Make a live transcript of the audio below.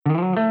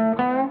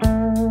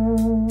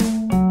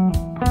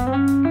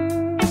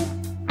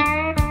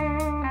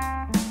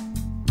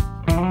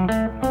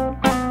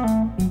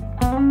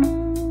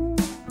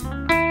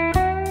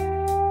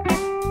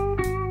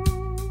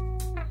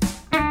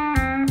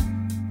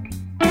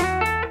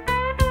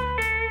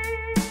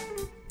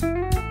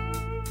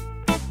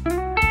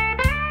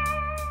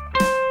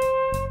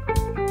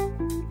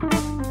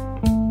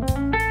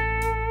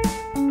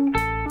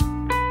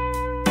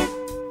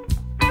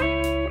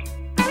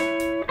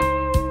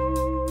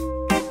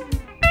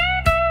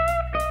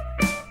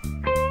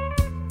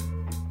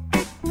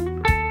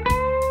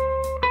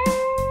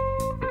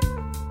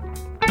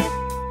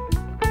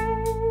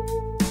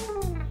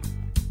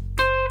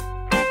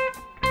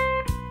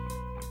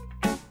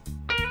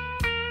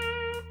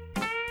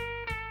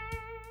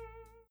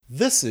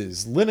This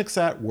is Linux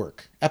at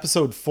Work,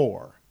 episode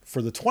 4,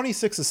 for the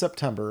 26th of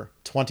September,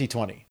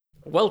 2020.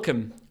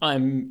 Welcome.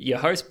 I'm your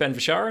host, Ben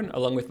Visharan,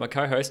 along with my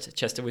co-host,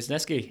 Chester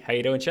Wisniewski. How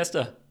you doing,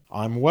 Chester?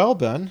 I'm well,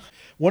 Ben.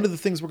 One of the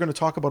things we're going to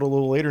talk about a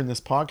little later in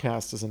this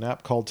podcast is an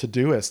app called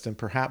Todoist, and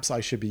perhaps I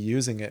should be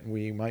using it, and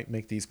we might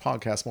make these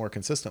podcasts more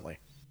consistently.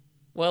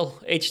 Well,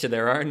 each to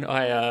their own.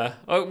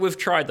 We've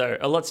tried, though.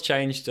 A lot's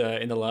changed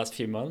in the last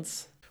few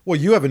months. Well,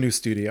 you have a new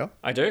studio.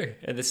 I do,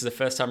 and this is the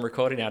first time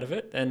recording out of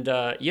it. And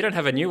you don't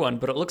have a new one,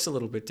 but it looks a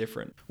little bit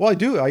different. Well, I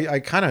do.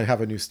 I kind of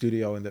have a new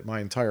studio in that my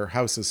entire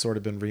house has sort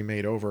of been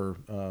remade over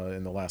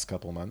in the last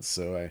couple of months.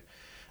 So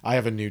I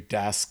have a new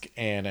desk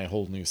and a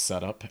whole new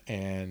setup,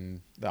 and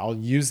I'll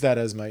use that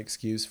as my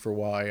excuse for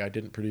why I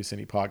didn't produce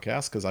any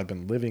podcasts, because I've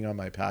been living on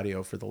my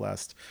patio for the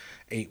last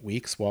 8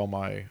 weeks while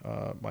my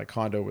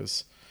condo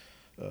was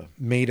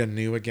made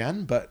anew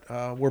again. But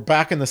we're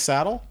back in the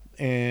saddle,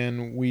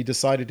 and we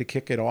decided to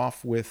kick it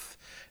off with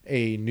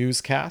a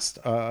newscast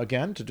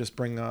again to just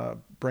bring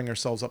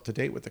ourselves up to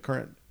date with the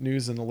current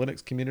news in the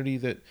Linux community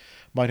that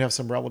might have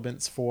some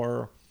relevance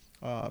for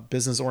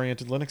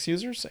business-oriented Linux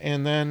users.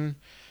 And then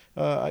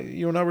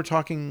you and I were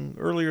talking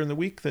earlier in the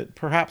week that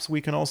perhaps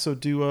we can also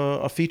do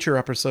a feature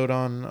episode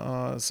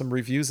on some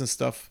reviews and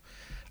stuff,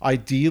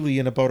 ideally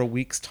in about a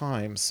week's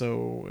time.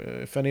 So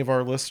if any of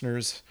our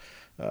listeners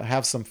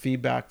have some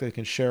feedback they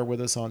can share with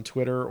us on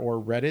Twitter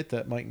or Reddit,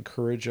 that might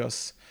encourage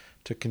us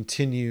to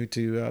continue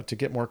to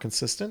get more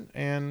consistent,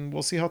 and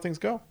we'll see how things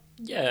go.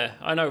 Yeah,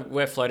 I know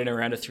we're floating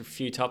around a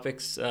few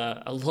topics,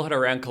 a lot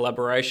around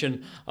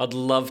collaboration. I'd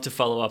love to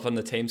follow up on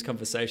the Teams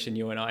conversation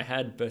you and I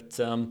had, but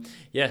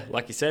yeah,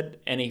 like you said,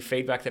 any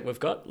feedback that we've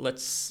got,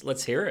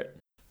 let's hear it.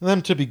 And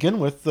then to begin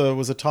with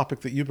was a topic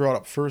that you brought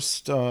up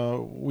first.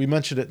 We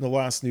mentioned it in the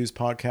last news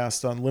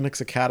podcast on Linux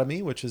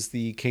Academy, which is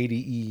the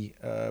KDE,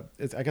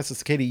 I guess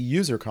it's the KDE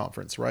user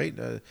conference, right?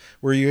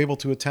 Were you able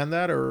to attend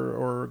that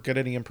or get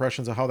any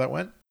impressions of how that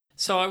went?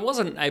 So I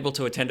wasn't able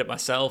to attend it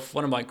myself.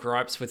 One of my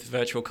gripes with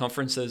virtual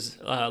conferences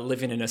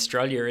living in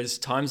Australia is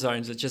time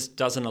zones. It just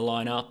doesn't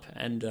align up,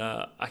 and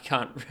I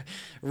can't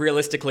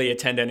realistically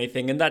attend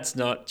anything. And that's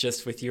not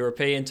just with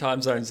European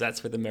time zones,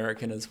 that's with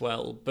American as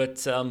well.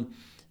 But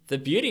the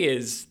beauty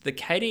is the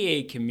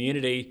KDE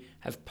community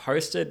have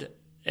posted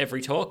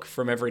every talk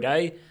from every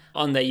day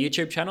on their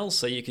YouTube channel.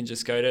 So you can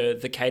just go to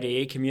the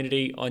KDE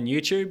community on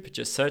YouTube,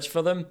 just search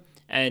for them,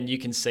 and you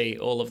can see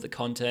all of the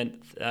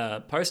content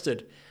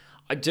posted.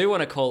 I do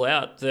want to call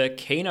out the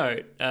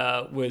keynote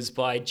was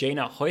by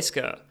Gina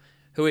Heusker,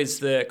 who is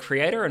the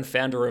creator and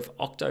founder of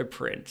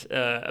Octoprint,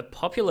 a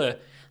popular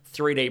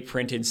 3D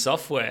printing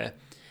software.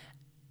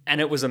 And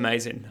it was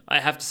amazing. I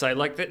have to say,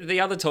 like the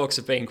other talks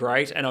have been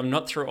great, and I'm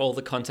not through all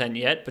the content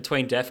yet.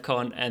 Between DEF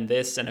CON and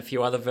this and a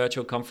few other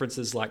virtual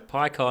conferences like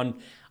PyCon,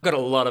 I've got a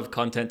lot of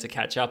content to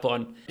catch up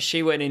on.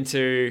 She went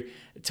into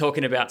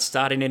talking about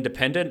starting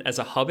independent as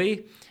a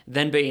hobby,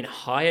 then being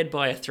hired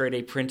by a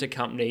 3D printer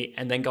company,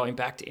 and then going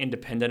back to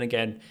independent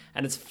again.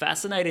 And it's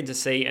fascinating to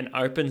see an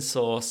open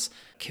source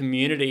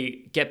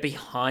community get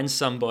behind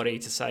somebody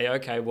to say,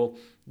 okay, well,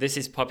 this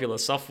is popular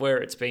software.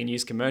 It's being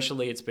used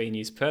commercially. It's being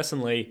used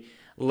personally.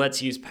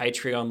 Let's use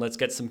Patreon. Let's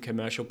get some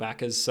commercial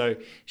backers so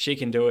she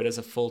can do it as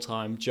a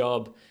full-time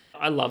job.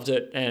 I loved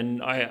it,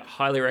 and I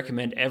highly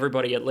recommend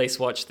everybody at least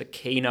watch the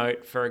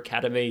keynote for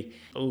Academy,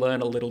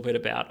 learn a little bit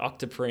about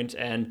Octoprint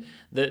and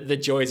the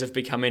joys of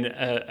becoming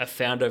a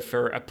founder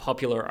for a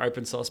popular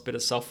open source bit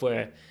of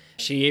software.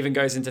 She even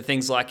goes into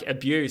things like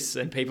abuse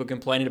and people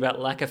complaining about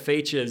lack of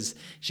features.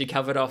 She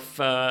covered off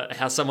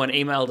how someone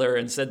emailed her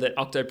and said that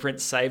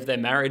Octoprint saved their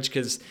marriage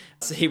because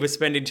he was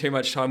spending too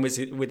much time with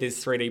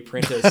his 3D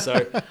printer.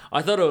 So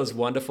I thought it was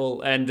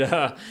wonderful. And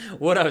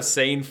what I've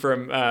seen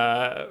from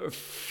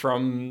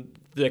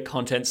the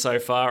content so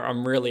far,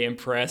 I'm really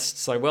impressed.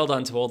 So well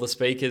done to all the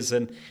speakers,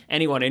 and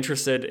anyone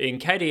interested in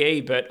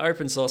KDE, but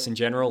open source in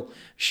general,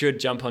 should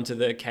jump onto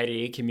the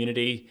KDE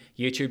community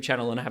YouTube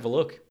channel and have a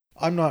look.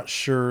 I'm not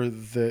sure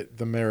that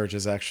the marriage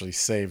is actually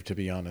saved, to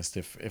be honest.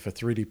 If a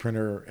 3D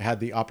printer had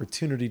the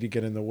opportunity to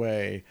get in the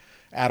way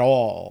at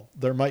all,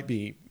 there might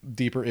be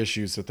deeper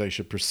issues that they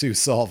should pursue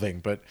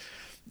solving. But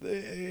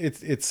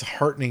it's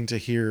heartening to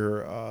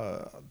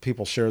hear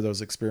people share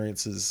those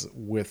experiences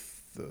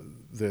with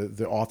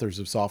the authors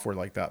of software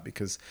like that,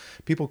 because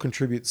people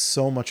contribute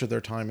so much of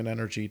their time and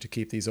energy to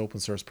keep these open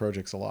source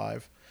projects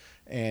alive.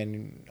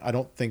 And I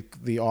don't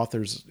think the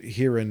authors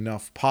hear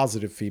enough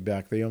positive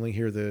feedback. They only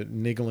hear the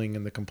niggling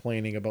and the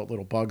complaining about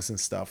little bugs and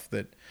stuff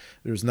that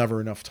there's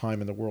never enough time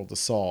in the world to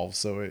solve.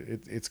 So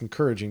it's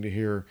encouraging to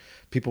hear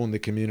people in the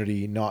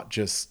community not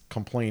just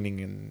complaining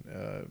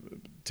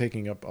and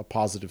taking a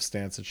positive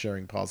stance and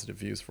sharing positive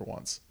views for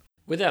once.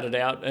 Without a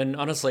doubt, and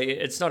honestly,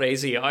 it's not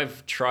easy.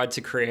 I've tried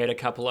to create a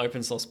couple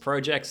open source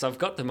projects. I've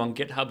got them on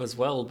GitHub as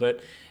well, but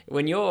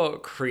when you're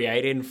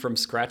creating from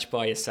scratch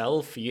by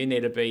yourself, you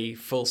need to be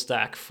full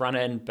stack, front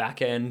end,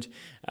 back end.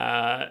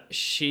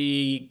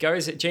 Gina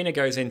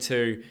goes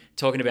into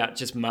talking about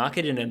just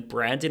marketing and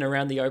branding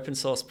around the open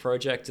source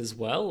project as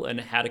well,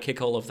 and how to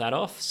kick all of that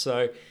off.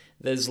 So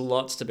there's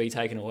lots to be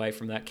taken away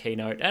from that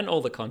keynote and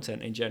all the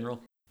content in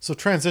general. So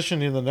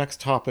transitioning to the next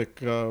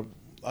topic,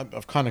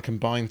 I've kind of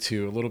combined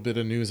two, a little bit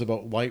of news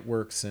about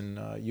Lightworks,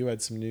 and you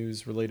had some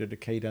news related to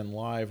Kden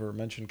Live, or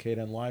mentioned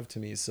Kden Live to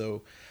me.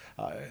 So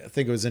I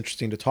think it was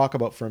interesting to talk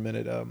about for a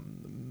minute.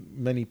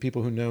 Many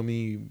people who know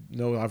me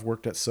know I've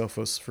worked at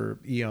Sophos for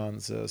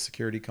eons, a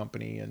security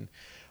company, and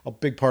a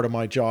big part of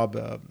my job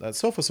at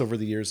Sophos over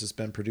the years has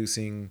been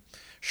producing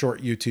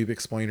short YouTube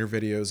explainer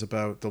videos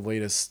about the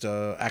latest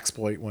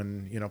exploit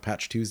when,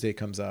 Patch Tuesday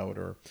comes out,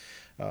 or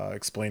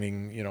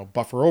explaining,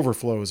 buffer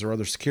overflows or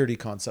other security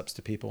concepts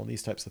to people and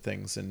these types of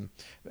things. And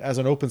as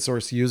an open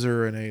source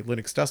user and a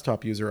Linux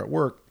desktop user at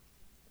work,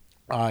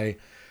 I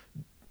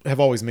have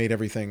always made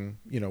everything,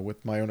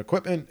 with my own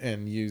equipment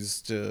and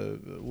used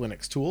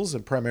Linux tools,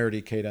 and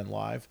primarily Kden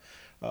Live.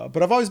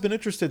 But I've always been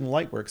interested in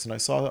Lightworks, and I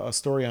saw a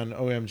story on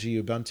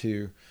OMG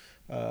Ubuntu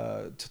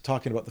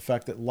talking about the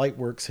fact that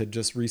Lightworks had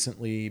just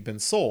recently been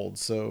sold.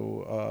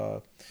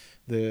 So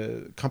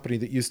the company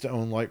that used to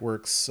own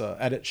Lightworks,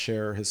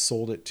 EditShare, has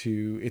sold it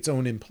to its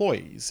own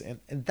employees.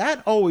 And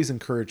that always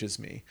encourages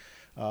me.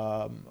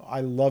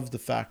 I love the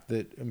fact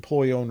that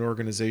employee-owned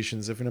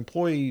organizations, if an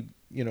employee,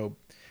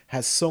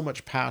 has so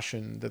much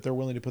passion that they're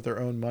willing to put their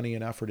own money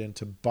and effort in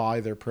to buy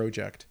their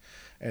project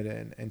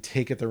and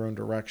take it their own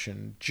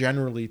direction,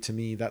 generally, to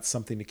me, that's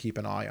something to keep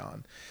an eye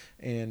on.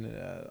 And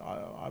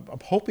I'm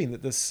hoping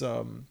that this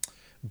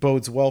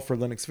bodes well for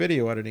Linux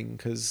video editing,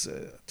 because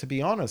to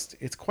be honest,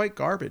 it's quite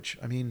garbage.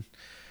 I mean,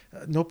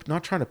 nope,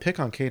 not trying to pick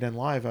on Kden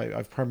Live.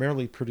 I've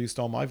primarily produced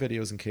all my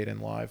videos in Kden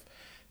Live,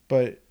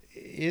 but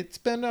it's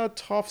been a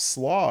tough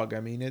slog. I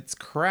mean, it's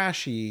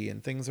crashy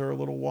and things are a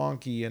little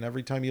wonky, and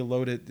every time you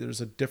load it,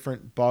 there's a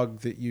different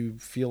bug that you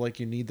feel like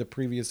you need the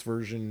previous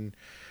version,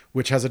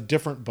 which has a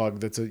different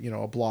bug that's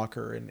a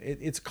blocker. And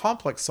it's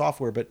complex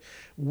software, but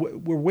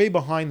we're way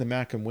behind the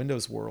Mac and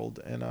Windows world.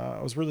 And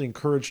I was really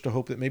encouraged to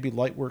hope that maybe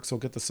Lightworks will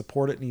get the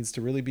support it needs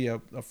to really be a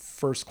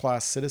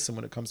first-class citizen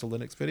when it comes to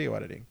Linux video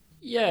editing.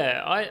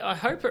 Yeah, I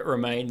hope it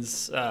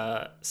remains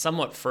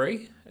somewhat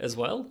free as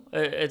well.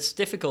 It's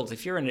difficult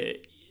if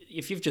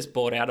you've just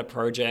bought out a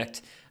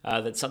project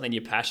that's something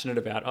you're passionate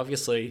about.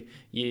 Obviously,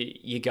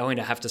 you're going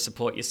to have to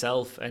support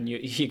yourself, and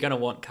you're going to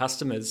want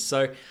customers.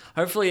 So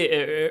hopefully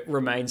it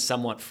remains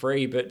somewhat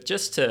free. But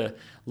just to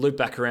loop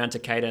back around to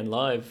Kden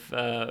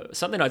Live,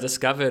 something I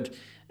discovered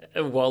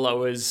while I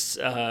was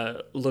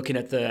looking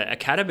at the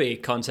Academy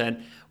content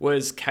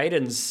was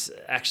Kden's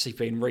actually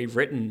been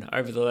rewritten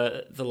over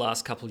the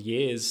last couple of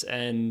years.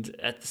 And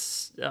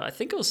I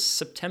think it was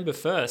September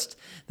 1st,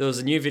 there was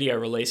a new video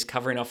release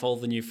covering off all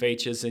the new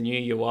features and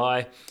new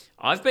UI.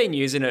 I've been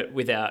using it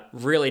without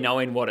really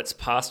knowing what its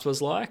past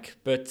was like,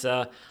 but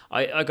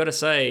I got to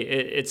say,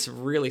 it's a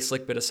really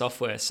slick bit of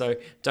software. So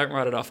don't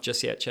write it off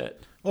just yet, Chet.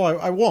 Oh,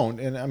 I won't.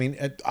 And I mean,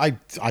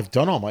 I've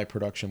done all my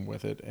production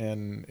with it,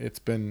 and it's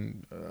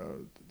been,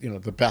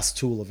 the best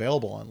tool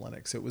available on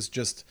Linux. It was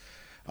just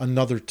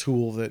another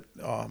tool that,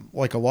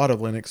 like a lot of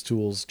Linux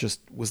tools,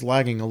 just was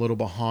lagging a little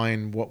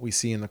behind what we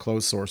see in the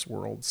closed source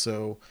world.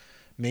 So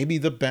maybe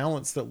the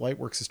balance that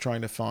Lightworks is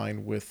trying to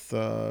find with,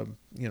 a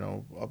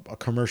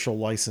commercial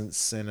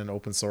license and an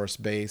open source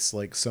base,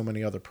 like so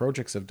many other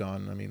projects have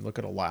done. I mean, look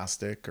at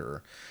Elastic,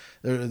 or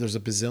there's a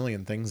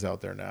bazillion things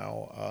out there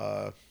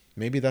now.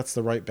 Maybe that's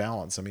the right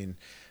balance. I mean,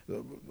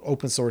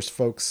 open source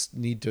folks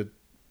need to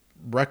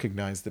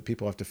recognize that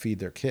people have to feed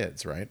their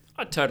kids, right?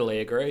 I totally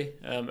agree.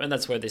 And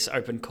that's where this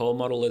open core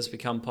model has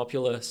become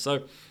popular.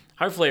 So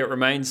hopefully it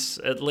remains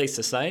at least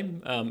the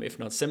same, if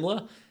not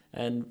similar.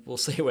 And we'll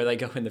see where they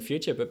go in the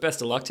future. But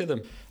best of luck to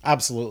them.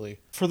 Absolutely.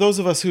 For those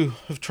of us who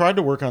have tried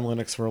to work on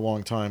Linux for a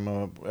long time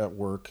at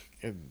work,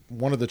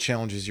 one of the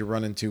challenges you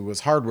run into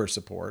was hardware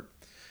support.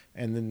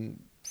 And then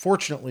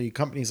fortunately,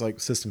 companies like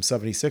System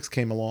 76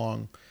 came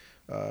along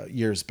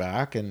years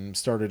back and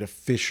started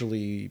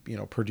officially,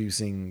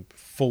 producing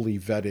fully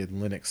vetted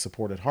Linux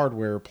supported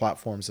hardware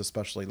platforms,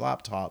 especially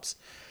laptops.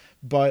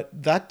 But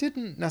that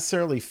didn't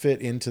necessarily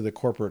fit into the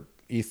corporate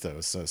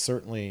ethos.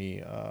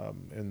 Certainly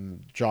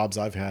in jobs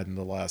I've had in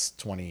the last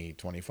 20,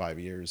 25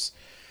 years,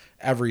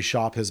 every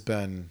shop has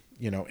been,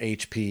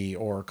 HP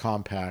or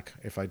Compaq,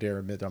 if I dare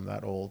admit I'm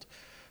that old,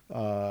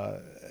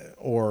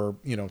 or,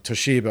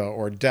 Toshiba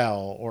or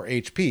Dell or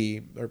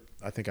HP, or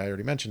I think I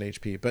already mentioned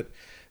HP, but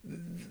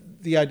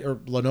or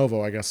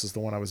Lenovo, I guess, is the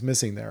one I was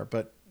missing there.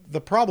 But the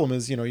problem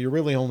is, you're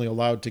really only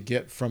allowed to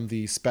get from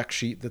the spec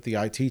sheet that the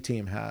IT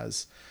team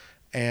has.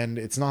 And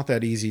it's not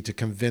that easy to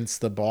convince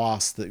the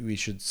boss that we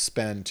should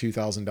spend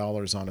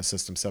 $2,000 on a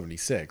System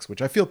 76,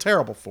 which I feel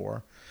terrible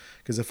for,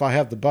 because if I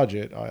have the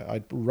budget,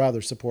 I'd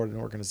rather support an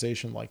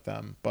organization like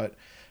them. But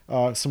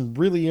some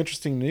really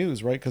interesting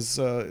news, right? Because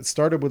it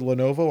started with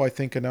Lenovo, I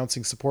think,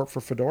 announcing support for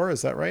Fedora.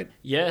 Is that right?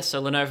 Yeah,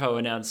 so Lenovo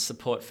announced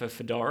support for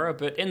Fedora,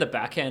 but in the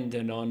back end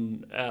and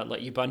on,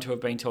 like Ubuntu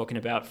have been talking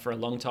about for a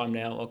long time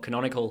now, or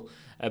Canonical,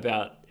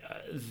 about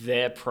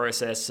their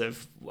process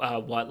of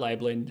white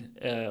labeling,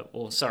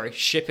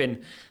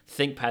 shipping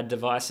ThinkPad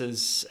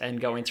devices and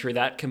going through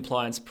that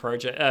compliance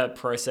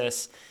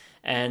process.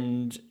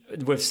 And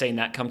we've seen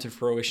that come to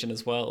fruition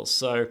as well.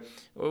 So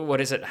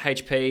what is it?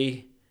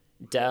 HP,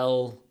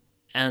 Dell,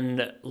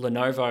 and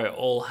Lenovo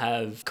all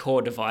have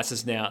core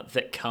devices now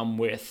that come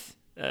with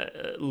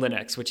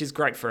Linux, which is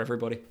great for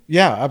everybody.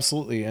 Yeah,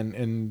 absolutely.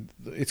 And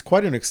it's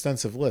quite an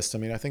extensive list. I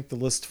mean, I think the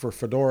list for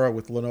Fedora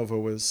with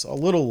Lenovo was a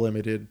little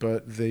limited,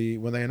 but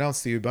when they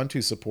announced the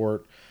Ubuntu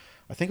support,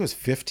 I think it was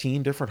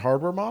 15 different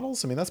hardware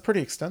models. I mean, that's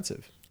pretty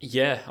extensive.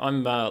 Yeah,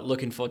 I'm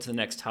looking forward to the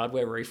next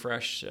hardware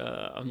refresh.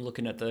 I'm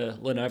looking at the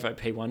Lenovo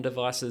P1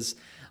 devices.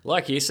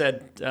 Like you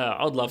said,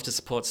 I'd love to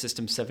support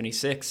System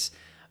 76,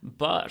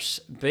 but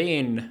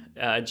being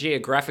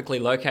geographically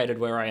located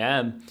where I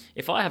am,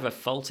 if I have a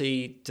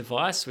faulty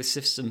device with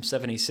System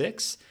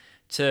 76,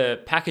 to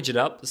package it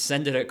up,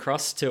 send it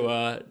across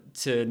to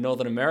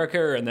Northern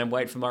America, and then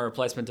wait for my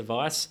replacement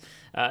device.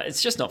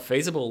 It's just not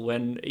feasible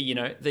when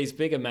these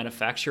bigger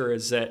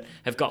manufacturers that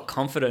have got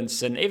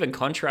confidence and even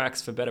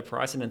contracts for better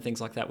pricing and things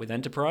like that with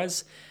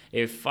enterprise.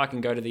 If I can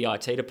go to the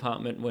IT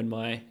department when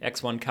my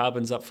X1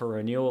 Carbon's up for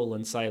renewal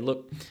and say,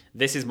 look,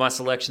 this is my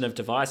selection of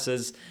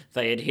devices,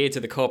 they adhere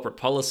to the corporate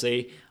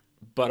policy,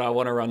 but I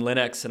want to run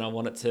Linux and I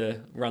want it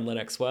to run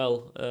Linux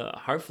well.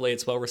 Hopefully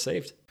it's well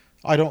received.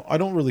 I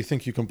don't really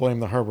think you can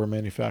blame the hardware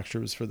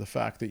manufacturers for the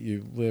fact that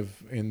you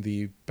live in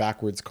the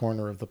backwards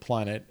corner of the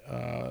planet.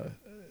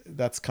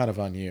 That's kind of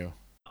on you.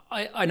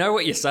 I know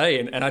what you're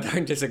saying, and I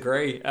don't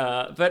disagree.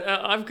 But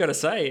I've got to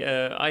say,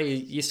 I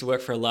used to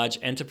work for a large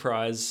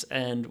enterprise,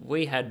 and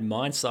we had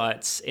mine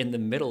sites in the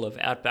middle of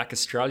outback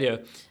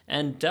Australia,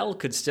 and Dell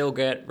could still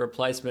get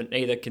replacement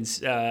either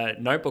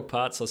notebook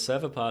parts or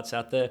server parts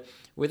out there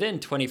within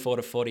 24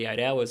 to 48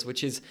 hours,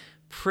 which is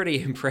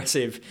pretty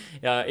impressive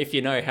if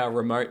you know how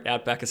remote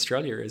outback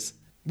Australia is.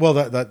 Well,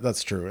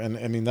 that's true, and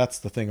I mean that's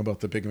the thing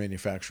about the big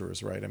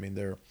manufacturers, right? I mean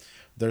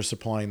they're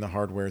supplying the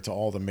hardware to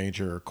all the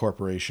major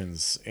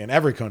corporations in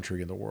every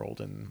country in the world,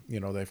 and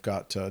they've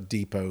got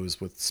depots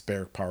with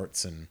spare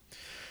parts, and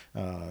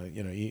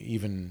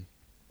even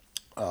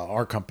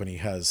our company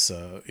has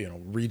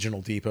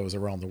regional depots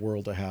around the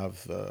world to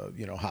have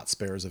hot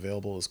spares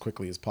available as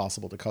quickly as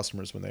possible to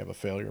customers when they have a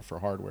failure for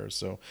hardware.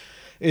 So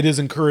it is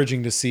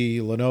encouraging to see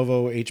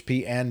Lenovo,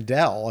 HP, and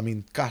Dell. I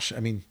mean, gosh,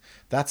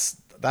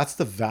 that's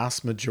the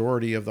vast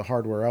majority of the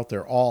hardware out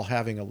there all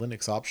having a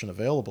Linux option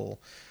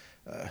available.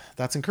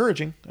 That's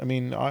encouraging. I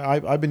mean,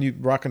 I've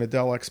been rocking a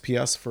Dell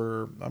XPS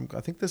for I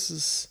think this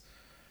is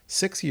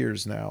 6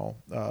 years now.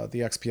 The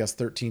XPS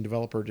 13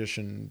 Developer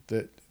Edition,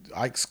 that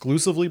I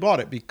exclusively bought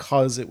it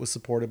because it was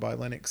supported by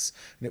Linux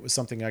and it was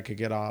something I could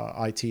get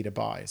IT to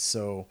buy.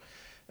 So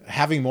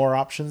having more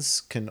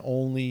options can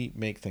only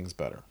make things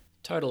better.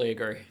 Totally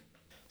agree.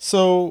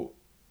 So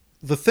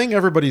the thing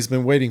everybody's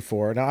been waiting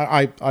for, and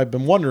I've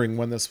been wondering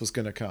when this was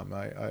going to come.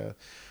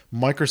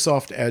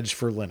 Microsoft Edge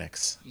for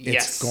Linux.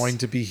 Yes. It's going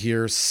to be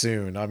here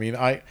soon. I mean,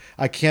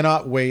 I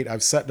cannot wait.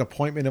 I've set an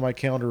appointment in my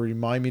calendar to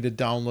remind me to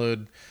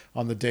download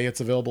on the day it's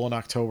available in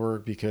October,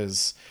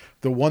 because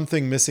the one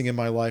thing missing in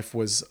my life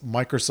was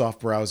Microsoft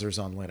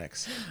browsers on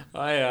Linux.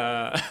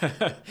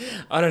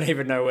 I don't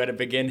even know where to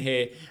begin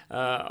here.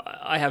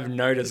 I have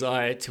no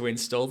desire to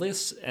install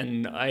this,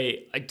 and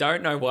I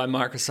don't know why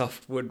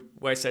Microsoft would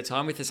waste their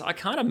time with this. I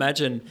can't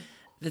imagine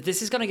that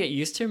this is going to get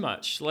used too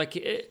much. Like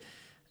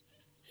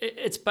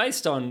it's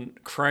based on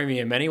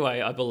Chromium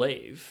anyway, I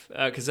believe,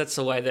 because that's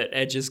the way that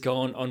Edge has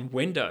gone on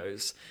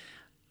Windows.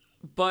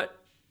 But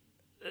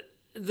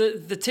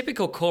the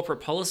typical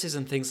corporate policies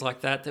and things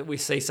like that we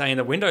see, say, in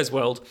the Windows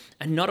world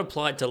are not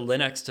applied to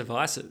Linux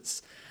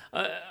devices.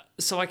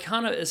 So I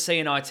can't see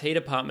an IT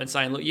department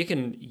saying, look, you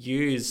can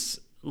use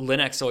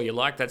Linux all you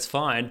like, that's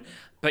fine,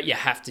 but you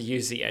have to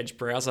use the Edge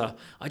browser.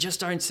 I just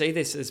don't see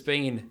this as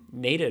being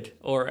needed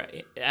or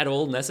at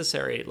all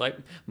necessary. Like,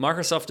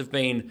 Microsoft have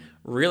been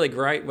really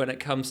great when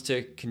it comes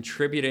to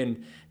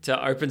contributing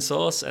to open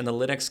source and the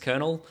Linux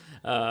kernel.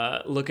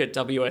 Look at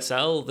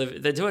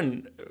WSL. They're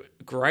doing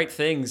great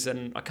things,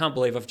 and I can't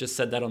believe I've just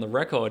said that on the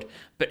record.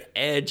 But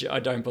Edge, I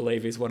don't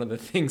believe, is one of the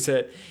things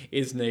that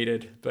is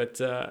needed.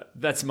 But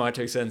that's my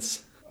 2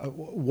 cents.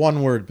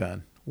 One word,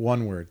 Ben.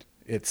 One word.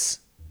 It's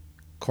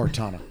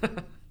Cortana.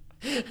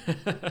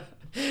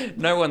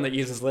 No one that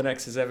uses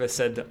Linux has ever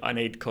said, I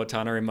need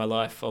Cortana in my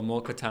life, or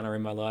more Cortana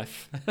in my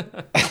life.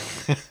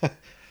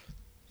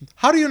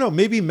 How do you know?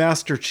 Maybe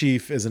Master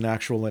Chief is an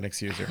actual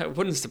Linux user. It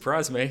wouldn't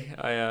surprise me.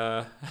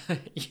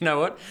 You know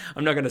what?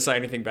 I'm not going to say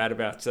anything bad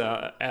about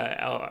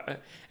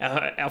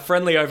our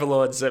friendly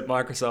overlords at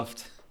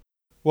Microsoft.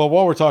 Well,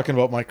 while we're talking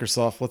about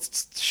Microsoft,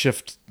 let's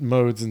shift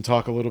modes and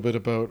talk a little bit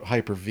about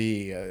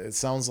Hyper-V. It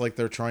sounds like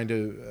they're trying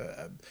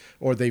to,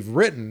 or they've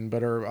written,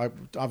 but are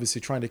obviously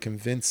trying to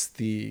convince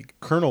the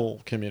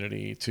kernel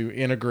community to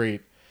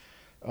integrate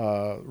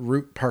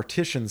root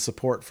partition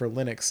support for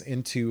Linux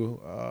into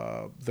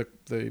the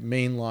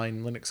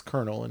mainline Linux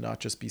kernel and not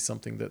just be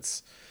something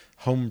that's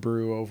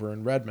homebrew over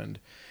in Redmond.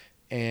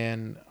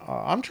 And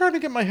I'm trying to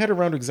get my head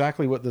around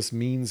exactly what this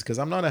means because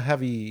I'm not a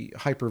heavy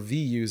Hyper-V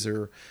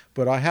user,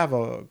 but I have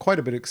quite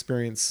a bit of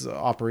experience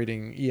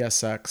operating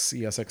ESX,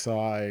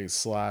 ESXi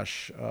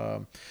slash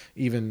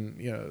even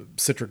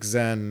Citrix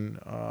Zen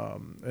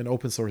and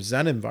open source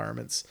Zen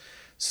environments.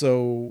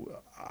 So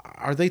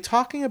are they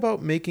talking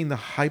about making the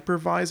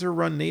hypervisor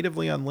run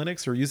natively on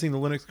Linux or using the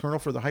Linux kernel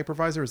for the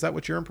hypervisor? Is that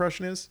what your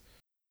impression is?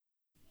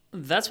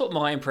 That's what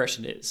my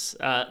impression is.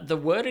 The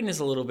wording is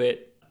a little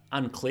bit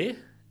unclear,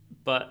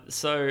 but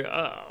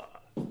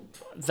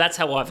that's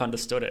how I've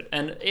understood it.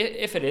 And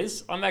if it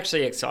is, I'm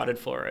actually excited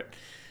for it.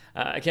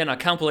 Again, I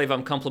can't believe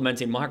I'm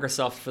complimenting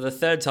Microsoft for the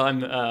third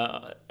time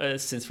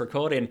since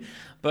recording,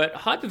 but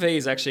Hyper-V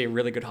is actually a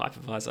really good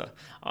hypervisor.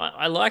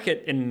 I like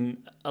it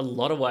in a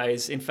lot of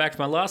ways. In fact,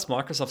 my last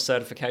Microsoft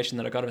certification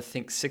that I got, I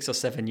think 6 or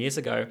 7 years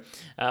ago,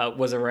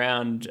 was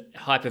around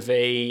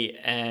Hyper-V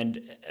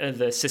and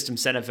the System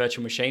Center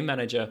Virtual Machine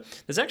Manager.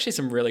 There's actually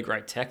some really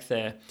great tech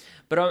there.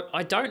 But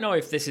I don't know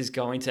if this is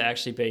going to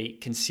actually be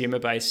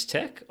consumer-based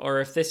tech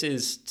or if this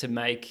is to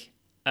make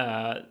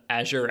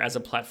Azure as a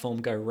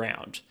platform go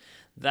round.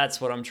 That's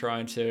what I'm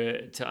trying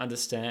to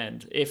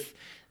understand. If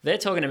they're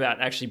talking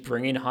about actually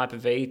bringing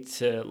Hyper-V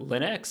to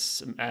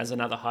Linux as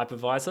another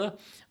hypervisor,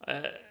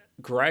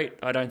 great.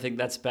 I don't think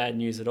that's bad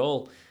news at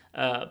all.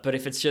 But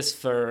if it's just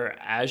for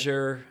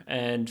Azure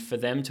and for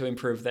them to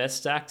improve their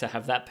stack to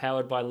have that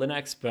powered by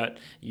Linux, but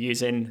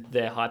using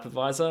their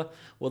hypervisor,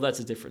 well, that's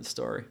a different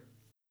story.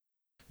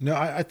 No,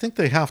 I think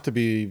they have to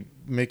be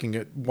making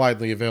it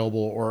widely available,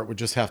 or it would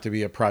just have to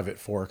be a private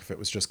fork if it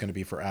was just going to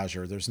be for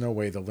Azure. There's no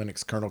way the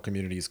Linux kernel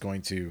community is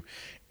going to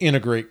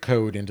integrate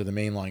code into the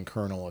mainline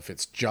kernel if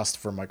it's just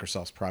for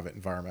Microsoft's private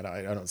environment.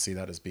 I don't see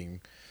that as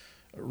being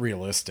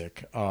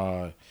realistic.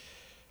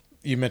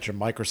 You mentioned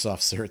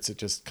Microsoft certs. It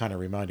just kind of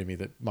reminded me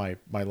that my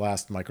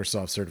last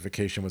Microsoft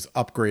certification was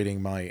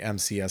upgrading my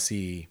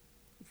MCSE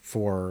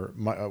for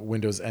my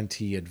Windows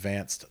NT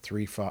Advanced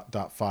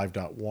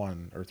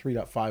 3.5.1 or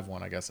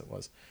 3.51, I guess it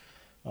was,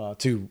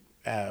 to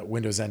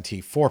Windows NT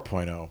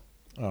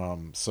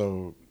 4.0.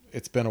 So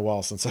it's been a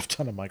while since I've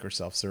done a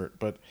Microsoft cert,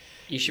 but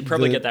you should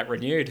probably get that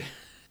renewed.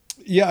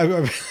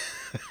 Yeah,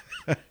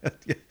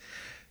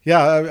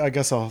 yeah. I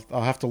guess I'll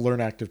have to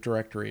learn Active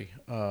Directory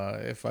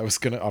if I was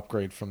going to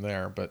upgrade from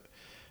there. But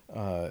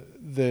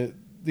the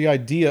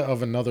idea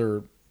of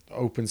another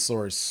open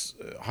source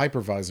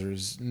hypervisor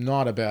is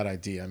not a bad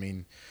idea. I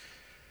mean,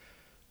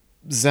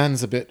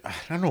 Zen's a bit, I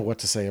don't know what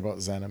to say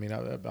about Zen. I mean,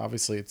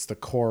 obviously it's the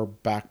core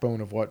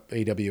backbone of what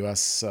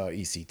AWS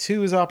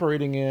EC2 is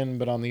operating in,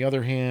 but on the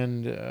other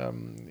hand,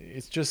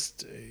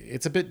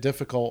 it's a bit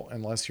difficult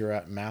unless you're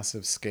at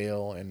massive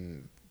scale,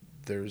 and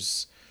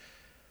there's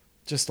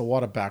just a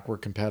lot of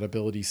backward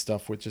compatibility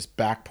stuff with just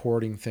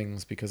backporting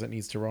things because it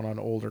needs to run on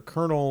older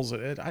kernels.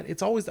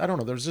 It's always, I don't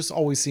know,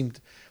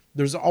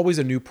 there's always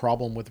a new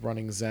problem with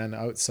running Zen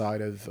outside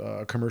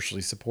of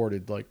commercially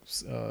supported like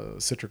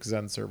Citrix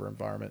Zen server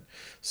environment.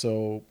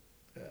 So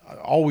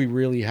all we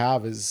really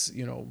have is,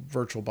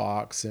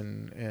 VirtualBox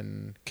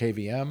and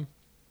KVM.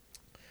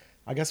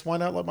 I guess why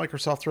not let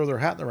Microsoft throw their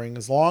hat in the ring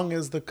as long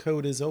as the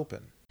code is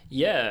open?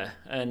 Yeah,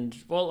 and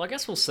well, I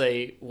guess we'll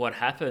see what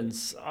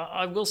happens.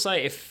 I will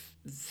say if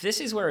this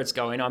is where it's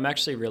going, I'm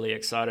actually really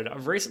excited.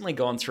 I've recently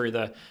gone through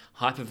the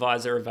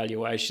hypervisor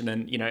evaluation,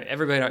 and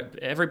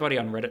everybody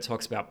on Reddit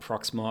talks about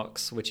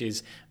Proxmox, which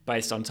is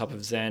based on top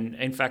of Zen.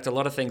 In fact, a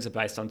lot of things are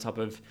based on top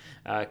of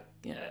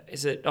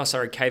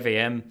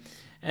KVM,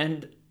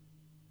 and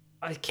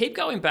I keep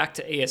going back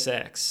to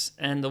ESX,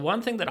 and the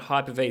one thing that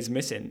Hyper-V is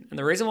missing, and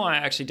the reason why I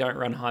actually don't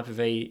run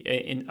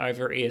Hyper-V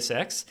over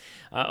ESX,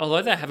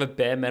 although they have a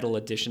bare metal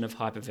edition of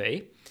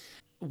Hyper-V,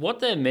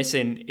 what they're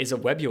missing is a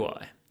web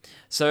UI.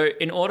 So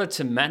in order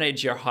to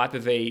manage your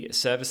Hyper-V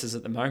services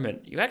at the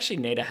moment, you actually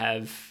need to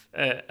have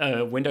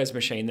a Windows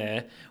machine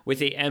there with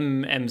the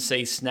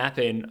MMC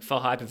snap-in for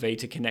Hyper-V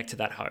to connect to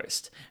that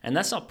host. And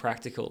that's not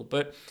practical.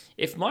 But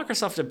if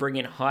Microsoft are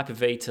bringing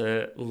Hyper-V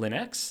to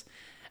Linux,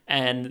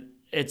 and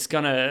it's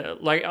gonna,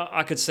 like,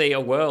 I could see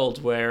a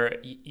world where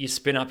you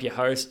spin up your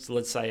host,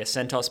 let's say a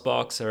CentOS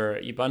box or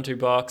a Ubuntu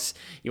box,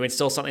 you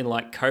install something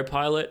like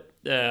Copilot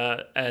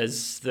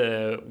as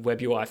the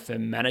web UI for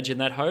managing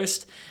that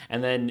host,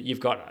 and then you've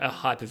got a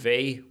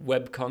Hyper-V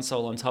web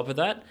console on top of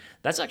that.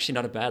 That's actually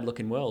not a bad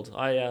looking world.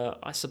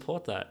 I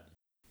support that.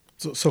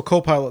 So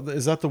Copilot,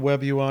 is that the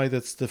web UI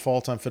that's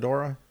default on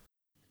Fedora?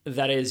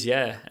 That is,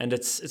 yeah, and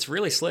it's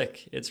really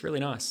slick. It's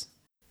really nice.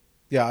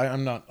 Yeah,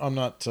 I'm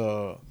not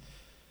a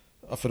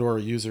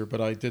Fedora user,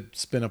 but I did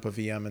spin up a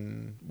VM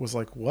and was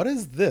like, what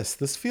is this?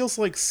 This feels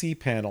like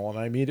cPanel. And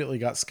I immediately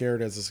got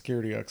scared as a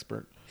security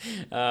expert.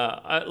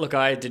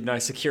 I did no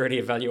security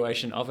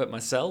evaluation of it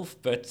myself,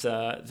 but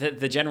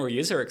the general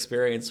user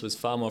experience was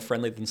far more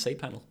friendly than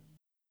cPanel.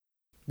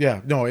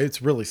 Yeah, no,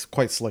 it's really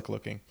quite slick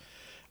looking.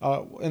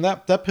 And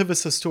that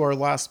pivots us to our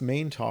last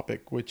main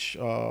topic, which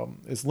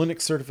is Linux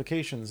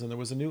certifications. And there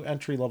was a new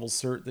entry-level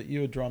cert that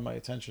you had drawn my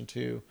attention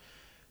to.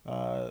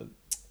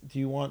 Do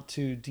you want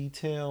to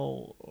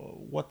detail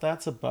what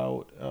that's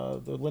about?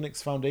 The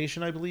Linux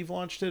Foundation, I believe,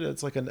 launched it.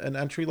 It's like an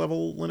entry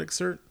level Linux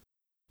cert.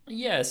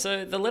 Yeah,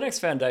 so the Linux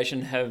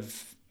Foundation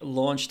have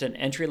launched an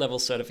entry level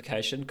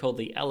certification called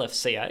the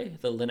LFCA,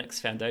 the Linux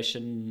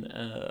Foundation.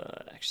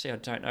 Actually, I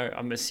don't know.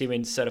 I'm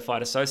assuming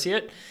Certified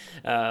Associate.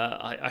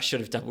 I should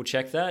have double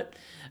checked that.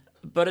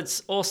 But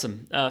it's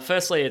awesome.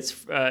 Firstly,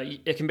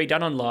 it can be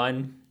done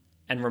online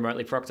and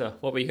remotely proctor.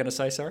 What were you going to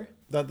say, sorry?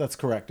 That's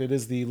correct. It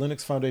is the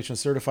Linux Foundation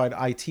Certified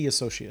IT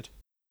Associate.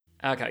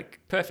 Okay,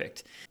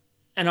 perfect.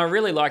 And I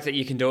really like that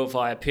you can do it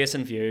via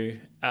Pearson VUE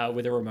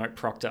with a remote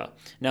proctor.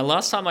 Now,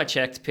 last time I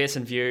checked,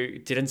 Pearson VUE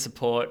didn't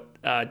support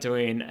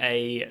doing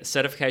a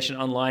certification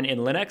online in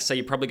Linux, so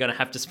you're probably going to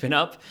have to spin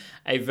up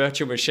a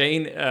virtual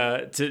machine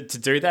to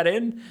do that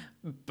in.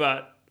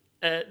 But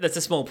that's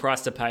a small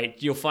price to pay.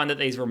 You'll find that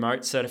these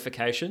remote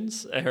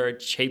certifications are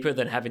cheaper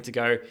than having to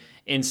go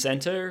in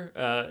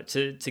center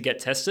to get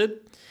tested.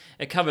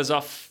 It covers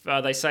off,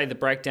 they say the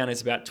breakdown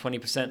is about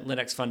 20%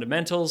 Linux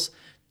fundamentals,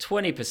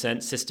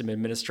 20% system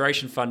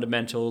administration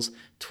fundamentals,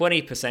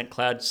 20%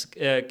 cloud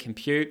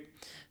compute,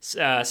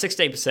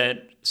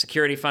 16%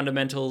 security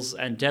fundamentals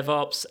and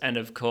DevOps, and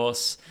of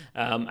course,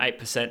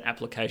 8%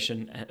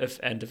 application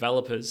and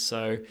developers.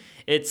 So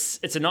it's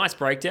a nice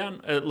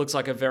breakdown. It looks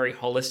like a very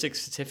holistic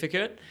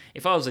certificate.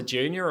 If I was a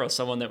junior or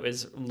someone that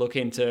was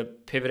looking to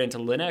pivot into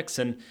Linux,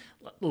 and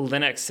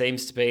Linux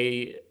seems to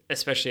be,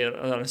 especially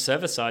on a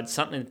server side,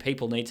 something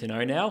people need to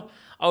know now,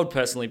 I would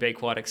personally be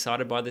quite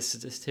excited by this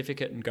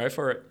certificate and go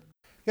for it.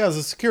 Yeah, as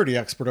a security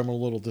expert, I'm a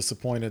little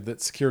disappointed that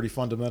Security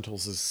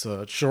Fundamentals is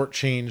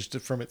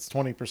shortchanged from its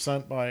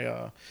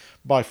 20%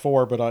 by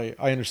 4, but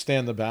I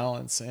understand the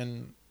balance.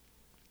 And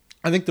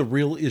I think the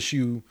real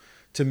issue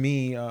to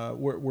me,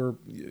 where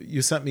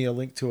you sent me a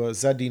link to a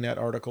ZDNet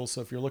article, so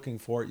if you're looking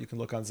for it, you can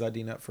look on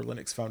ZDNet for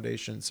Linux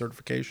Foundation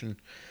certification.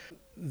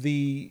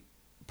 The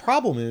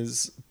problem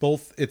is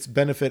both its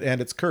benefit and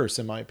its curse,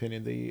 in my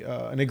opinion.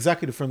 An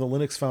executive from the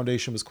Linux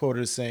Foundation was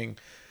quoted as saying,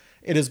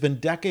 "It has been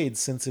decades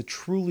since a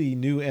truly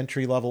new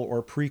entry-level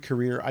or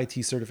pre-career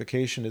IT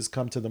certification has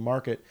come to the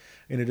market,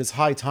 and it is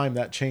high time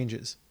that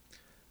changes."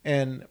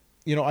 And,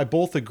 I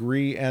both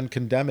agree and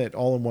condemn it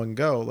all in one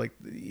go. Like,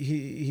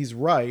 he's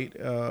right.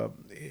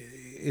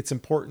 It's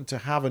important to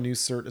have a new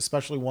cert,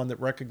 especially one that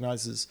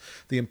recognizes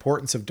the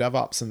importance of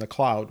DevOps in the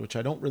cloud, which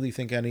I don't really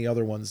think any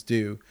other ones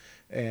do.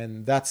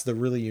 And that's the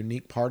really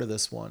unique part of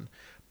this one.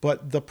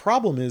 But the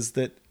problem is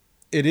that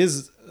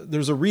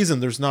there's a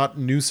reason there's not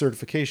new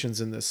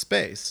certifications in this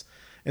space.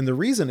 And the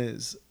reason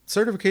is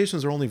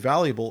certifications are only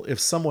valuable if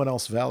someone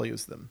else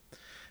values them.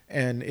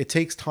 And it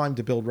takes time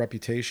to build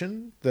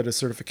reputation that a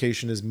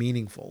certification is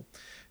meaningful.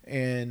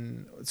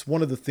 And it's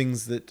one of the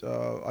things that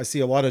I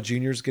see a lot of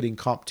juniors getting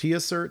CompTIA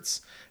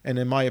certs. And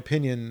in my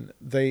opinion,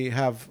 they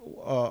have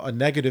a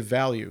negative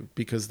value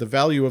because the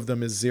value of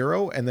them is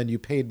 0 and then you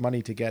paid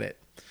money to get it.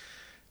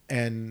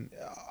 And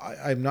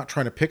I'm not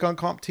trying to pick on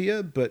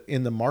CompTIA, but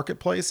in the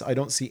marketplace, I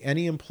don't see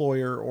any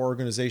employer or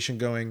organization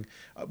going,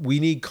 we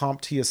need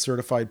CompTIA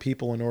certified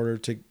people in order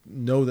to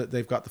know that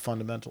they've got the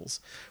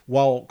fundamentals.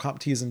 While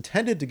CompTIA is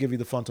intended to give you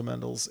the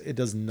fundamentals, it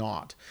does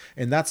not.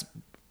 And that's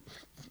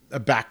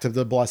back to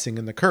the blessing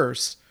and the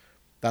curse.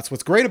 That's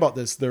what's great about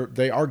this.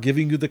 They are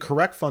giving you the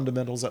correct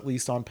fundamentals, at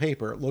least on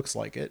paper. It looks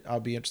like it. I'll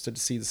be interested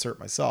to see the cert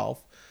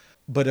myself.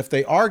 But if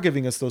they are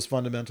giving us those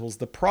fundamentals,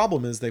 the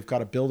problem is they've got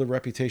to build a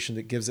reputation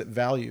that gives it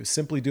value.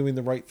 Simply doing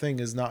the right thing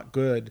is not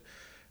good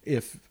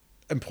if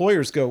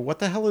employers go, what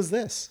the hell is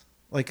this?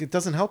 Like, it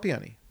doesn't help you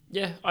any.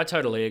 Yeah, I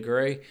totally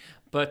agree.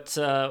 But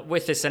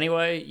with this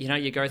anyway,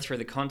 you go through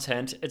the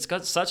content. It's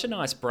got such a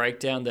nice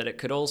breakdown that it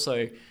could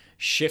also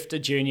shift a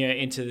junior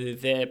into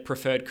their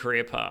preferred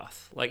career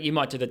path. Like, you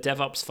might do the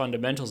DevOps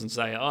fundamentals and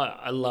say, oh,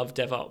 I love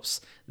DevOps.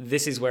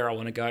 This is where I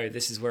want to go.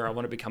 This is where I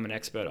want to become an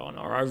expert on.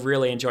 Or I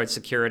really enjoyed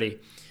security.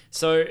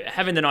 So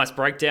having the nice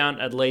breakdown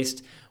at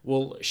least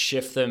will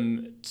shift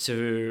them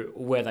to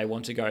where they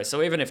want to go.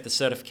 So even if the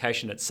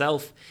certification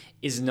itself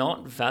is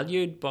not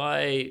valued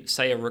by,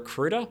 say, a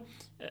recruiter,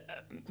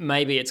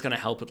 maybe it's going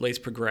to help at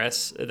least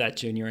progress that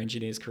junior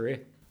engineer's career.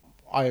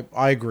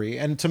 I agree.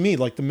 And to me,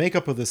 like, the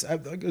makeup of this,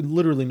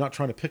 literally not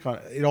trying to pick on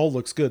it, it all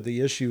looks good. The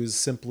issue is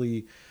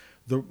simply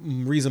the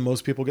reason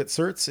most people get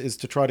certs is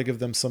to try to give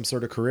them some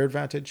sort of career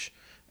advantage.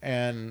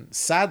 And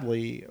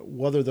sadly,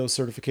 whether those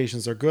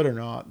certifications are good or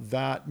not,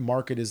 that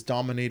market is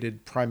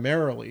dominated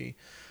primarily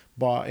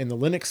in the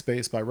Linux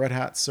space by Red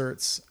Hat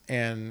certs,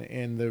 and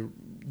in the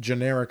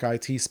generic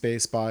IT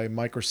space by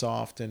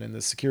Microsoft, and in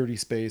the security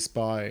space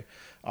by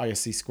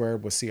ISC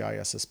squared with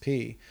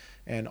CISSP.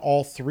 And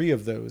all three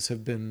of those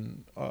have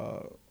been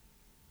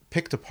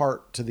picked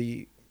apart to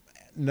the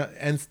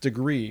nth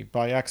degree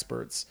by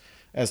experts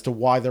as to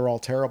why they're all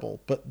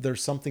terrible. But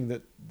there's something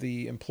that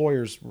the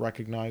employers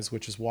recognize,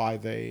 which is why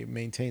they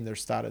maintain their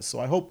status. So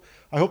I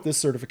hope this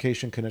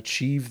certification can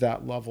achieve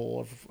that level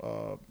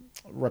of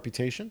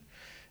reputation.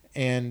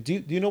 And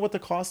do you know what the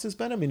cost has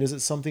been? I mean, is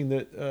it something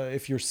that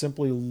if you're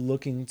simply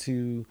looking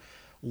to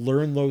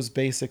learn those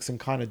basics and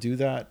kind of do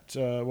that?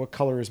 What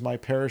color is my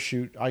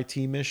parachute IT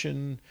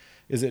mission?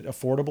 Is it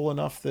affordable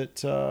enough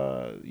that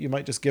you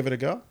might just give it a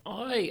go?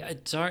 I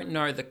don't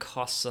know the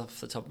costs off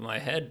the top of my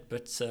head,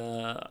 but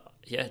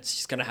yeah, it's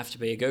just going to have to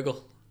be a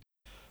Google.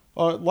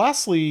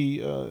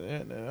 Lastly,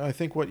 and I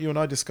think what you and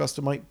I discussed,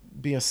 it might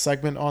be a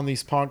segment on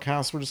these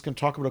podcasts. We're just going to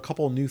talk about a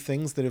couple of new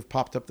things that have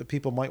popped up that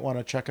people might want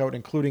to check out,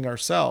 including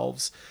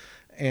ourselves,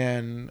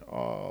 and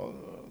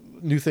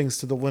new things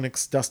to the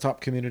Linux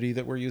desktop community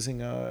that we're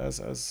using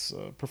as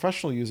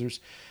professional users.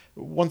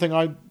 One thing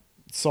I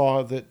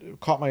saw that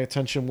caught my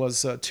attention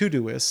was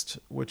Todoist,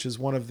 which is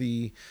one of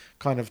the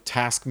kind of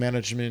task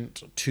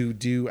management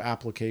to-do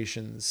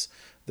applications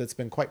that's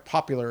been quite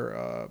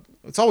popular.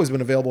 It's always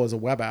been available as a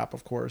web app,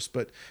 of course,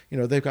 but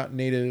they've got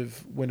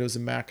native Windows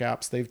and Mac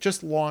apps. They've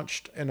just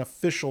launched an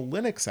official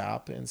Linux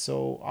app, and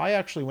so I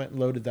actually went and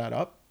loaded that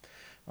up.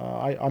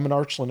 I'm an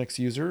Arch Linux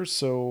user,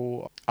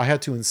 so I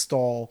had to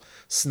install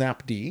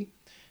Snapd,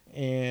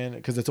 and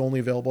because it's only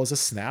available as a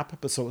snap.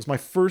 But so it was my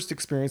first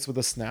experience with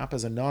a snap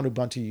as a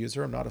non-Ubuntu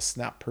user. I'm not a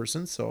snap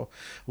person, so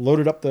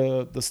loaded up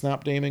the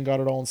snap daemon, got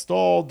it all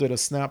installed, did a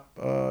snap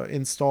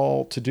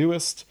install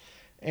Todoist,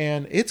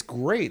 and it's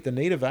great. The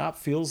native app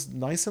feels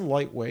nice and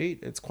lightweight.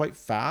 It's quite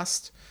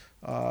fast.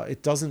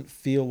 It doesn't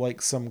feel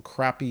like some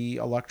crappy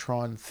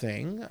Electron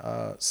thing,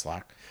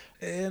 Slack.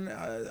 And,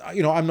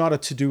 I'm not a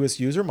Todoist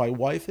user. My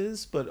wife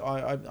is, but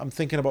I'm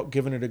thinking about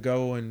giving it a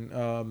go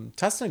and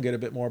testing it a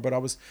bit more. But I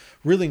was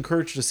really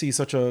encouraged to see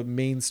such a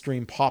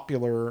mainstream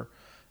popular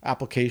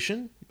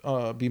application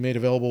be made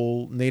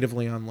available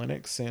natively on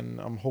Linux.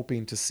 And I'm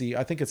hoping to see,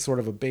 I think it's sort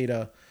of a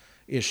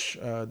beta-ish.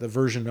 The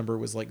version number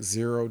was like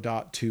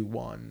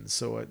 0.21,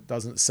 so it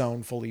doesn't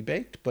sound fully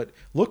baked, but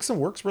looks and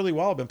works really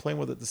well. I've been playing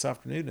with it this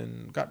afternoon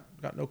and got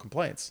no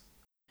complaints.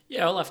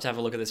 Yeah, I'll have to have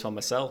a look at this one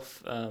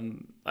myself.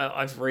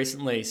 I've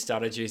recently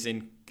started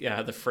using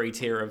the free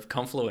tier of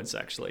Confluence,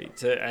 actually,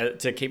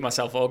 to keep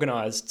myself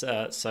organized,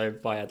 so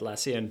by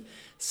Atlassian.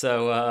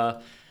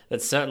 So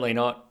it's certainly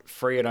not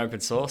free and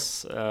open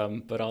source,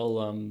 but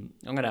I'm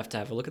going to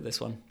have a look at this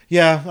one.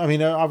 Yeah, I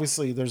mean,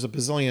 obviously there's a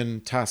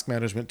bazillion task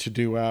management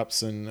to-do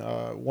apps,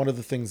 and one of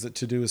the things that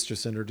Todoist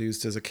just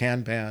introduced is a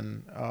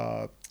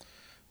Kanban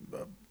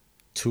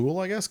tool,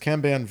 I guess,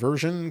 Kanban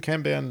version,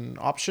 Kanban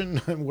option,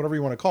 whatever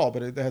you want to call it,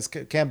 but it has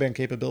Kanban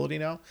capability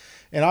now.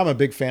 And I'm a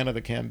big fan of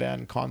the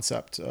Kanban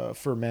concept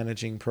for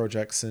managing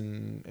projects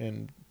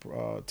and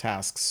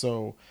tasks.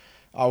 So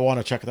I want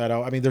to check that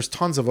out. I mean, there's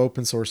tons of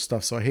open source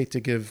stuff, so I hate to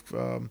give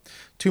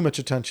too much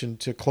attention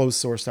to closed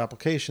source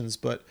applications,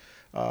 but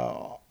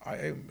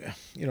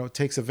it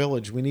takes a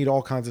village. We need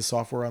all kinds of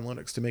software on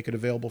Linux to make it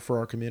available for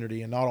our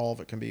community, and not all of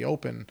it can be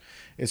open.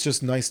 It's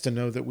just nice to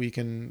know that we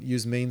can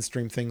use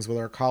mainstream things with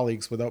our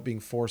colleagues without being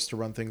forced to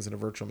run things in a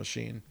virtual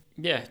machine.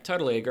 Yeah,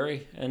 totally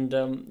agree. And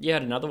you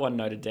had another one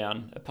noted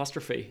down,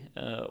 Apostrophe.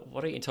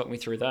 Why don't you talk me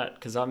through that?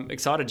 Because I'm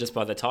excited just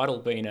by the title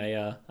being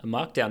a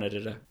Markdown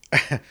editor.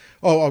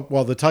 Oh,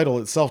 well, the title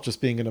itself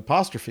just being an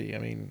apostrophe. I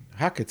mean,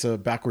 heck, it's a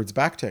backwards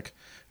backtick.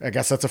 I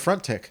guess that's a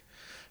front tick.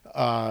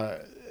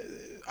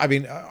 I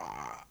mean,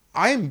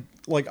 I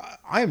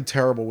am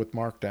terrible with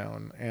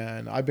Markdown,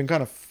 and I've been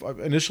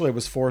initially I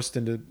was forced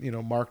into,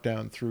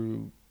 Markdown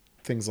through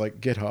things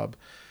like GitHub.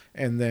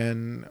 And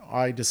then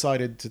I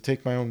decided to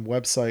take my own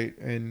website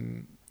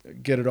and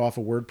get it off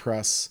of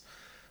WordPress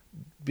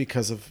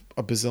because of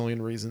a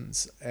bazillion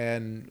reasons,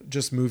 and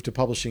just move to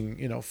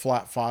publishing,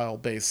 flat file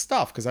based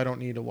stuff because I don't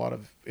need a lot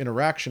of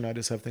interaction. I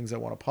just have things I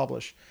want to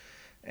publish.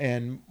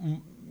 And,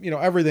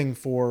 everything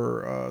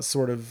for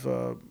sort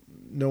of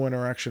no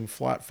interaction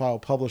flat file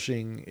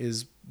publishing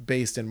is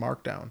based in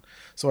Markdown.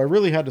 So I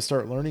really had to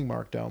start learning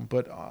Markdown,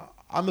 but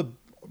I'm a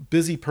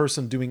busy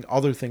person doing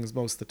other things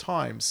most of the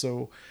time.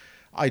 So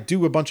I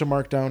do a bunch of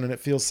Markdown and it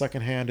feels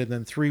secondhand. And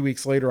then 3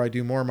 weeks later, I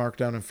do more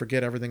Markdown and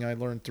forget everything I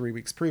learned 3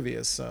 weeks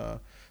previous,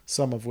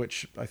 some of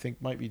which I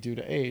think might be due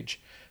to age.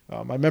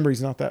 My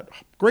memory's not that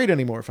great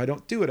anymore if I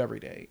don't do it every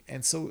day.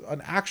 And so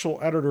an actual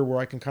editor where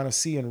I can kind of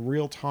see in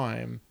real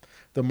time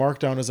the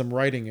Markdown as I'm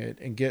writing it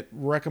and get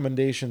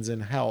recommendations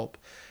and help.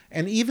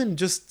 And even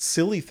just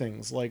silly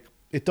things like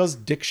it does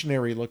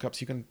dictionary lookups.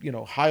 You can,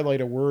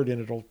 highlight a word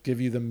and it'll give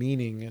you the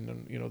meaning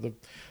and,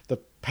 the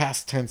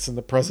past tense and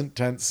the present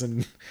tense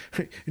and,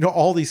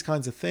 all these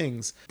kinds of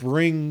things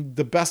bring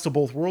the best of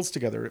both worlds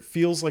together. It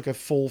feels like a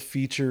full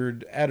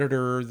featured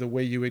editor the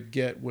way you would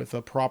get with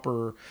a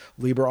proper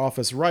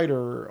LibreOffice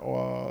writer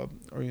or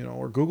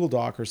Google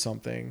Doc or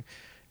something.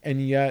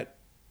 And yet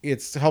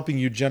it's helping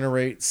you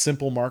generate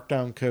simple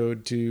Markdown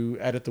code to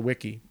edit the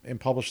wiki and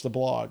publish the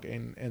blog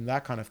and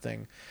that kind of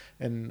thing.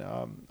 And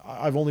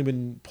I've only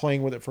been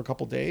playing with it for a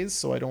couple days,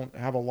 so I don't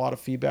have a lot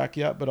of feedback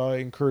yet, but I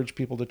encourage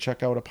people to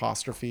check out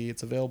Apostrophe.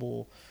 It's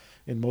available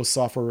in most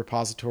software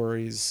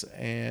repositories.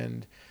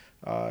 And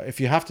if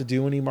you have to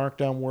do any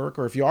Markdown work,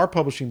 or if you are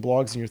publishing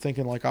blogs and you're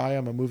thinking like I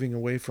am, I'm moving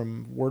away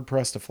from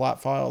WordPress to flat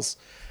files,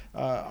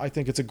 I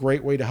think it's a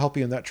great way to help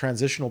you in that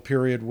transitional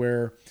period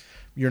where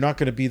you're not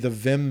going to be the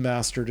Vim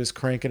master just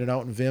cranking it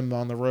out in Vim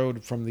on the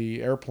road from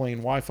the airplane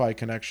Wi-Fi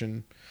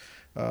connection.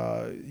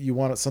 you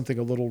want something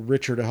a little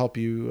richer to help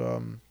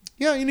you,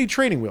 you need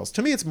training wheels.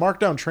 To me, it's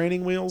Markdown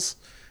training wheels.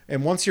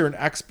 And once you're an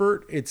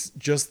expert, it's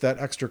just that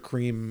extra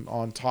cream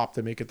on top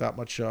to make it that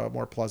much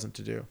more pleasant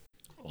to do.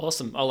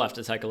 Awesome. I'll have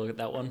to take a look at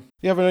that one.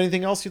 You have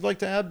anything else you'd like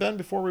to add, Ben,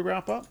 before we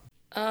wrap up?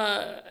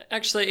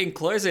 Actually, in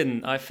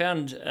closing, I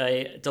found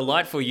a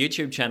delightful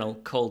YouTube channel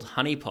called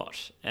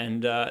Honeypot.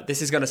 And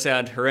this is going to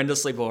sound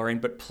horrendously boring,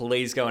 but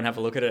please go and have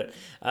a look at it.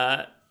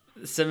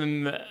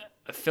 Some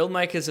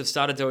filmmakers have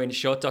started doing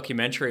short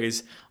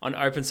documentaries on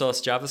open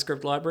source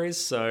JavaScript libraries.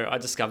 So I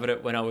discovered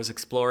it when I was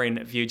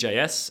exploring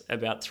Vue.js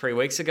about 3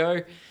 weeks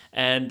ago.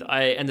 And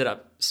I ended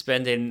up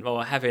having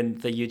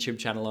the YouTube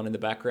channel on in the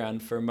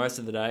background for most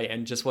of the day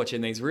and just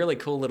watching these really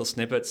cool little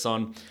snippets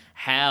on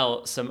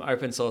how some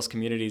open source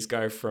communities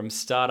go from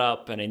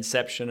startup and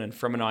inception and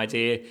from an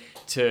idea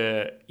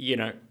to,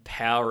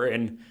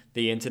 powering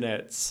the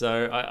internet.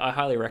 So I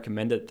highly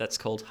recommend it. That's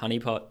called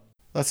Honeypot.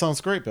 That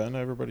sounds great, Ben.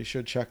 Everybody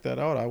should check that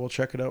out. I will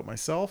check it out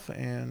myself.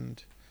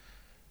 And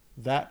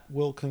that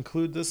will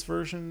conclude this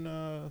version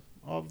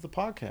of the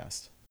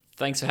podcast.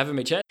 Thanks for having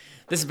me, Chet.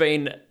 This has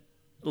been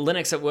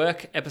Linux at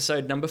Work,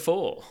 episode number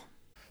 4.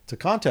 To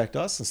contact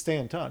us and stay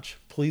in touch,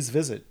 please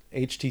visit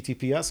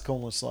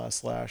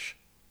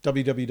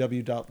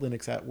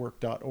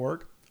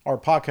https://www.linuxatwork.org. Our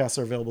podcasts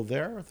are available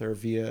there. They're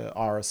via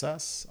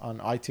RSS on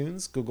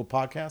iTunes, Google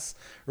Podcasts,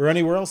 or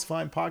anywhere else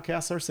fine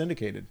podcasts are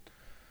syndicated.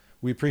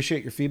 We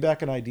appreciate your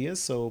feedback and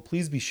ideas, so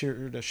please be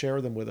sure to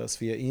share them with us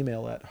via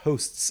email at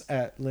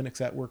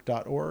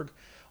hosts@linuxatwork.org,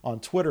 on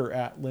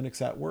Twitter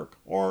 @linuxatwork,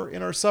 or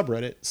in our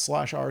subreddit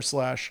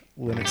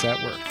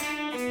 /r/linuxatwork.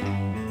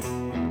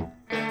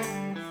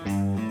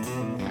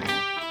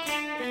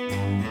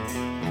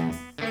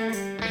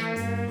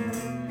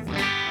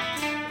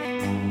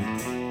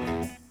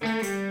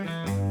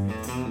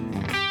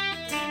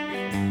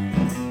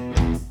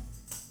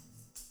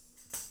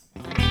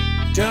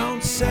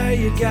 Don't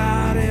say you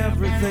got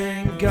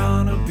everything,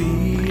 gonna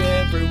be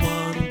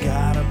everyone,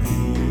 gotta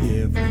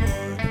be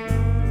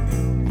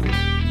everyone.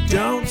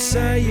 Don't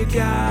say you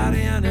got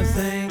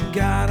anything,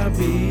 gotta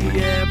be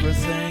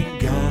everything,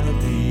 gonna be